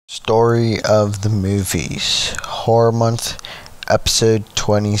Story of the Movies, Horror Month, Episode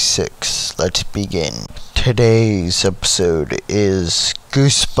 26. Let's begin. Today's episode is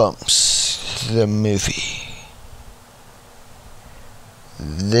Goosebumps, the movie.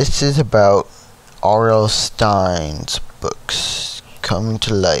 This is about R.L. Stine's books coming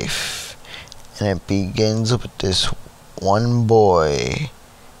to life, and it begins with this one boy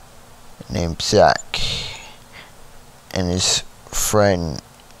named Zach and his friend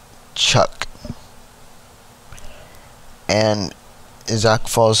Chuck, and Zach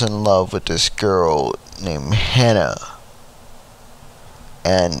falls in love with this girl named Hannah,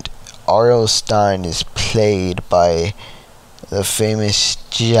 and R.L. Stine is played by the famous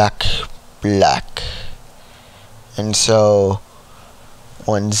Jack Black. And so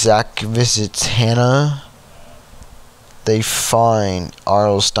when Zach visits Hannah, they find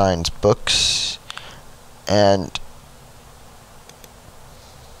R.L. Stine's books, and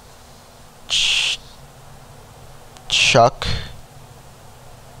Chuck.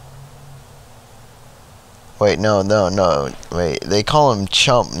 Wait, no. Wait, they call him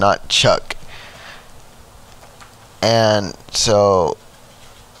Chump, not Chuck. And so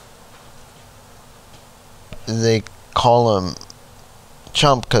they call him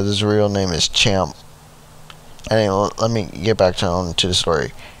Chump because his real name is Champ. Anyway, let me get back to the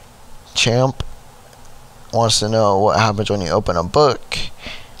story. Champ wants to know what happens when you open a book,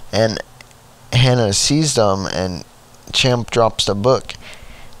 and Hannah sees them, and Champ drops the book,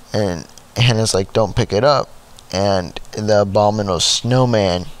 and Hannah's like, don't pick it up, and the abominable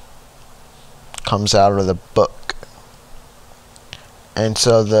snowman comes out of the book, and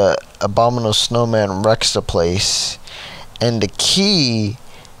so the abominable snowman wrecks the place, and the key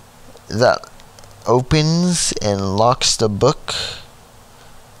that opens and locks the book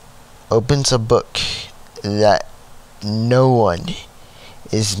opens a book that no one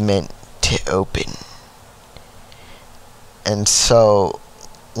is meant to open. And so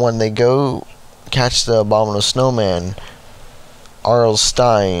when they go catch the abominable snowman, R.L.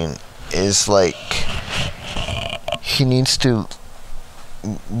 Stine is like, he needs to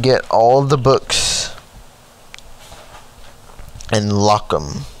get all the books and lock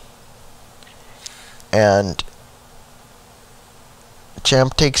them. And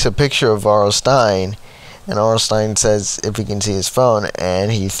Champ takes a picture of R.L. Stine, and R.L. Stine says if he can see his phone,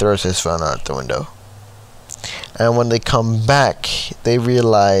 and he throws his phone out the window. And when they come back, they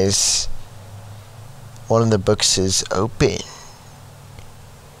realize one of the books is open.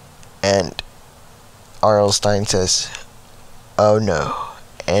 And R.L. Stine says, oh no,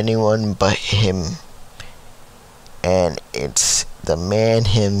 anyone but him. And it's the man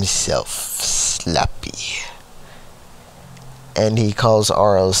himself, Slappy. And he calls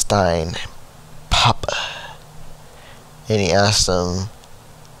R.L. Stine Papa. And he asks him,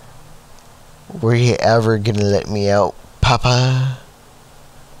 were you ever gonna let me out, Papa?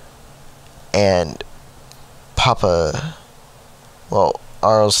 And Papa, well,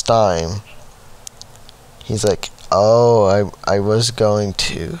 R.L. Stine, he's like, oh, I was going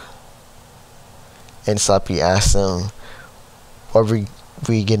to. And Slappy asks him, what were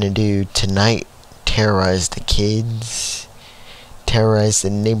we gonna do tonight? Terrorize the kids? Terrorize the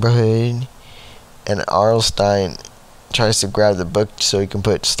neighborhood? And R.L. Stine tries to grab the book so he can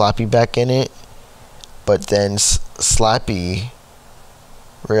put Slappy back in it, but then Slappy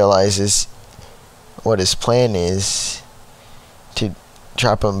realizes what his plan is, to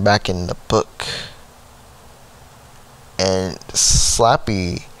trap him back in the book. And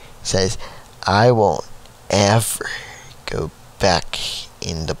Slappy says, I won't ever go back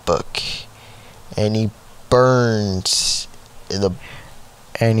in the book. And he burns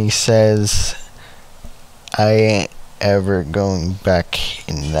and he says, I ain't ever going back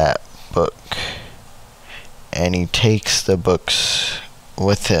in that book. And he takes the books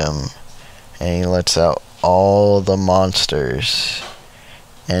with him, and he lets out all the monsters,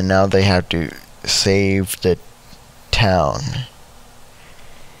 and now they have to save the town.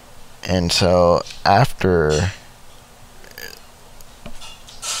 And so after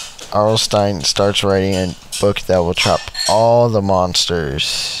R.L. Stine starts writing a book that will trap all the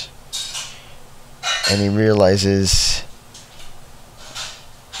monsters, and he realizes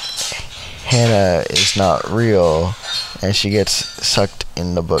Hannah is not real, and she gets sucked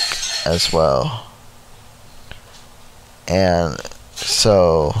in the book as well. And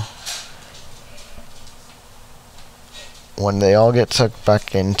so when they all get sucked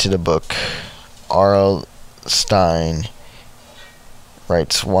back into the book, R.L. Stine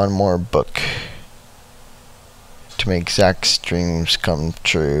writes one more book to make Zach's dreams come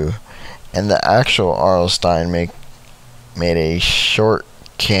true, and the actual R.L. Stine made a short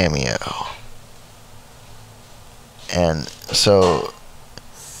cameo. And so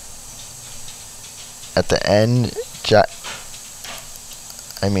at the end,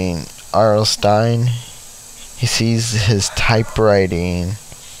 R.L. Stein, he sees his typewriter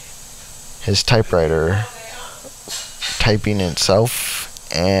typing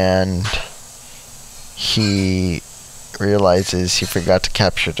itself, and he realizes he forgot to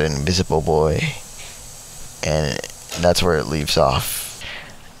capture the Invisible Boy, and that's where it leaves off.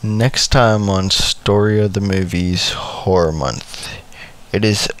 Next time on Story of the Movies Horror Month, it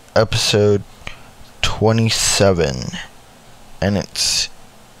is episode 27, and its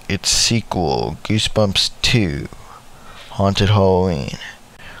sequel, Goosebumps 2, Haunted Halloween.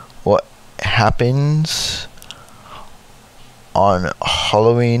 What happens on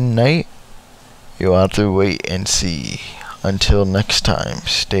Halloween night? You'll have to wait and see. Until next time,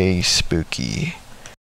 stay spooky.